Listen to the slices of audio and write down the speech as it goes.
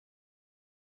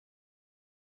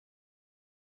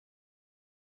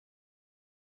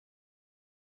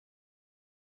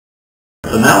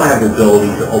have the ability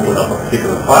to open up a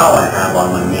particular file I have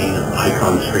on my main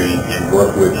icon screen and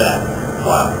work with that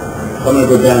file. So I'm going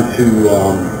to go down to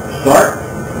Start.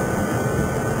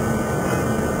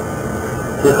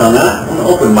 Click on that. I'm going to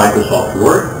open Microsoft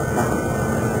Word.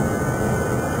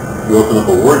 We open up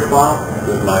a Word file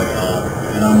with my,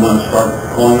 and I'm going to start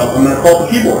calling up. I'm going to call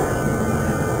the keyboard.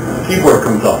 And the keyboard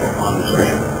comes up on the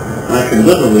screen, and I can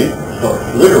literally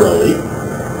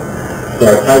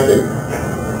start typing.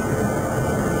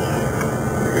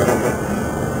 There we go.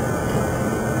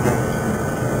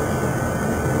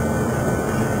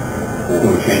 I'm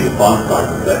going to change the font size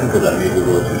in a second because that may be a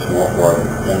little too small for our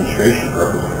demonstration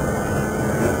purpose.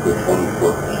 That's the 20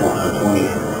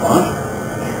 font.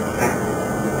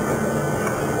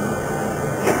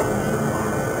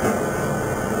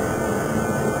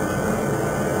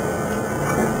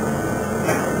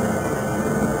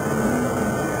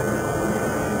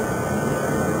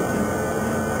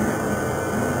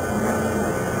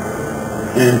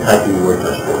 And typing the word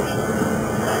Touchboards.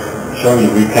 Showing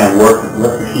you we can work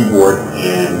the keyboard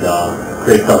and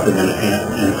create something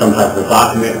in some type of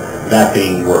document, that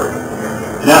being Word.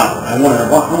 Now, I want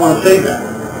to save that.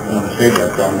 I want to save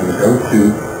that, so I'm going to go to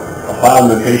a file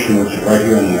notation, which is right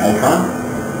here on the icon,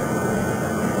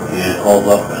 and it calls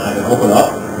up, and I can open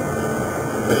up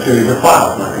a series of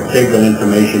files, and I can save that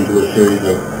information to a series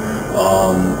of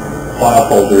file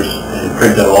folders and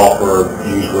print that off or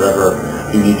use whatever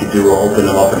you need to do, or open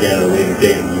them up again at a later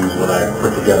date and use what I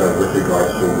put together with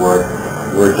regards to a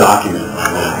Word document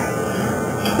on that.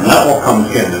 And that all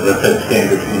comes in, as I said,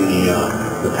 standard in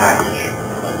the package,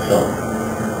 like so.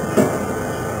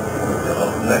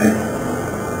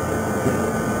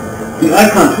 The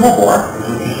icon toolbar,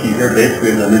 as you see here,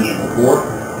 basically, as I mentioned before,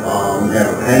 we have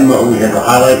a pen mode, we have a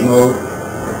highlight mode,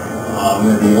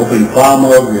 we have the opening file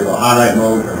mode, we have a highlight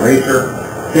mode, eraser,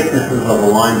 thicknesses of the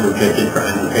lines which I did for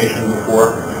annotation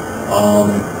before,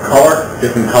 color,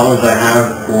 different colors I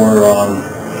have for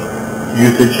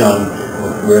usage on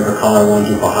whatever color I want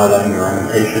to do for highlighting or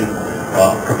annotation,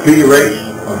 complete erase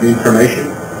of the information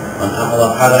on top of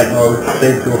the highlight mode,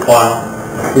 save to a file,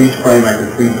 a freeze frame, I can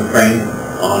freeze the frame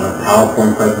on a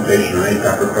PowerPoint presentation or any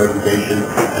type of presentation,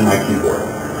 and my keyboard.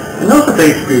 And those are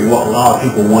basically what a lot of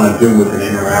people want to do with an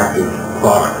interactive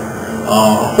product.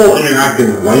 A full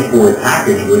interactive whiteboard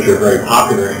package, which are very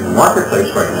popular in the marketplace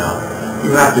right now,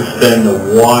 you have to spend a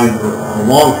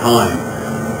long time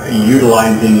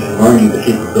utilizing and learning the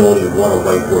capability of what a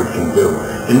whiteboard can do.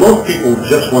 And most people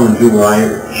just want to do what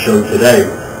I showed today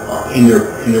in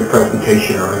their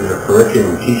presentation or in their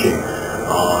curriculum teaching.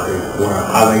 Is want to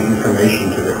highlight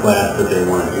information to the class that they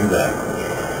want to do that.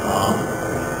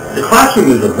 The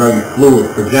classroom is a very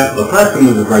fluid, for example, the classroom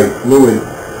is a very fluid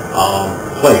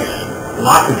place.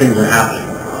 Lots of things are happening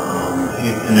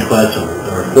in the classroom.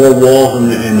 There are 4 walls,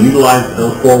 and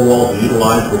those 4 walls are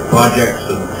utilized with projects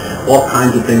and all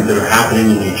kinds of things that are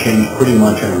happening, and they change pretty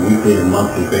much on a weekly and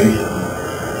monthly basis.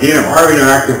 Our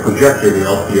interactive projector, the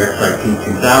LC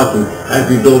XIP2000, has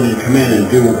the ability to come in and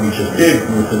do what we just did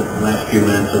within the last few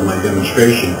minutes of my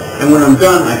demonstration. And when I'm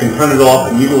done, I can turn it off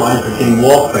and utilize the same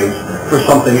wall space for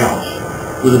something else.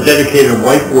 With a dedicated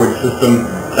whiteboard system,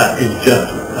 that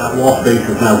wall space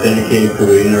is now dedicated to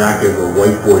an interactive or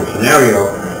whiteboard scenario,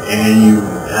 and you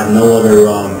have no other,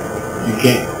 you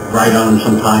can't write on them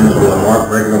sometimes with a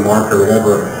regular marker or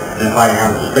whatever. And if I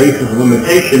have space as a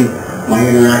limitation, my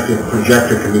interactive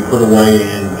projector can be put away,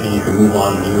 and you can move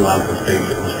on and utilize the space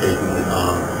it was taken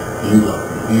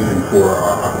using for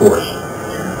a course.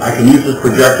 I can use this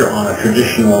projector on a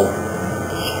traditional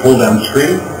pull-down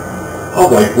screen, a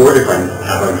whiteboard if I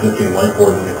have an existing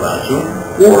whiteboard in the classroom,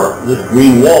 or this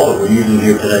green wall that we're using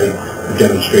here today for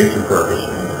demonstration purposes.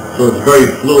 So it's very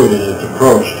fluid in its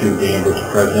approach to being able to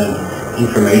present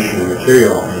information and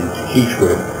material and to teach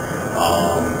with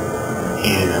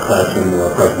in a classroom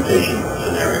or a presentation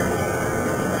scenario.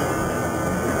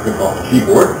 Click off the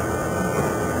keyboard.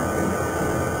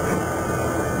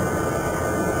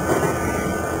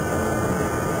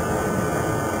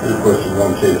 And of course you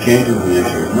want to save changes, and the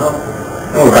answer is no.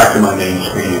 And we're back to my main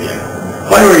screen again.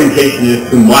 My orientation is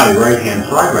to my right-hand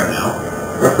side right now.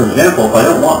 But for example, if I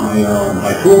don't want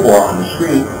my toolbar on the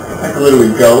screen, I can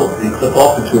literally go and click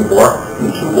off the toolbar, and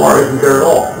the toolbar isn't there at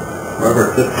all. Wherever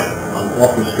I click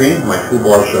off the screen, my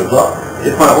toolbar shows up.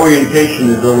 If my orientation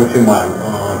is over to my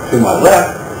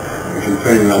left, which is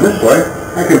turning around this way,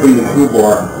 I can bring the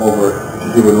toolbar over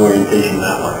to do an orientation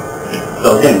that way.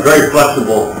 So again, very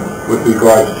flexible with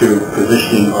regards to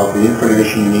positioning of the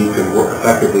information you need to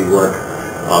effectively work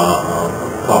a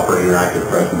proper interactive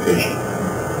presentation.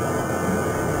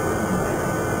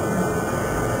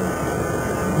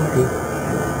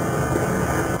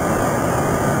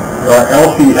 our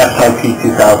LC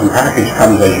XIP2000 package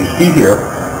comes, as you see here,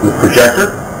 with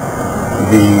projector,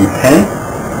 the pen,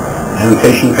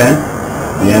 annotation pen,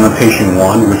 the annotation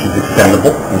wand, which is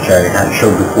extendable, which I had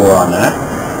showed before on that.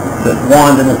 The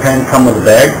wand and the pen come with a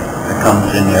bag that comes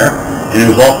in there. And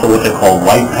there's also what they call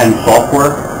light pen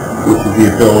software, which is the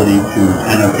ability to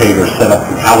annotate or set up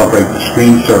to calibrate the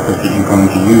screen surface that you're going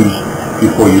to use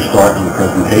before you start on the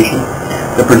presentation.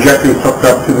 The projector is hooked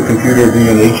up to the computer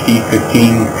via an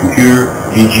HD15 computer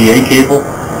VGA cable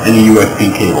and a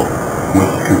USB cable. With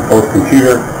both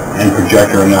computer and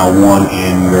projector are now one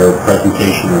in your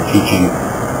presentation or teaching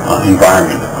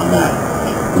environment on that.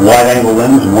 The wide-angle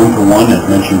lens, 1-to-1, as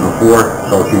mentioned before,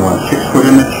 so if you want a 6-foot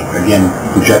image, again,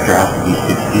 projector has to be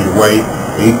 6 feet away,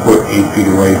 8 foot, 8 feet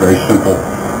away, very simple,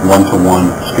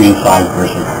 1-to-1 screen size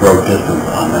versus row distance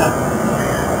on that.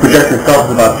 Projector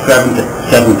itself is about 7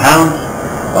 pounds.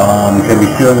 It can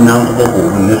be ceiling mountable,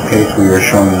 but in this case we are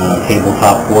showing a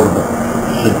tabletop portable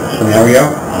scenario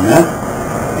on that.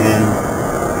 And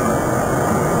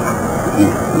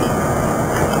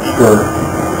for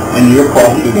any of your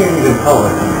calls, you can't even tell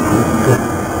it.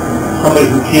 Somebody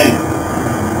who can't,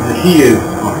 the key is,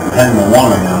 depending on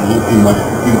one right now, you must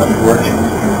be working.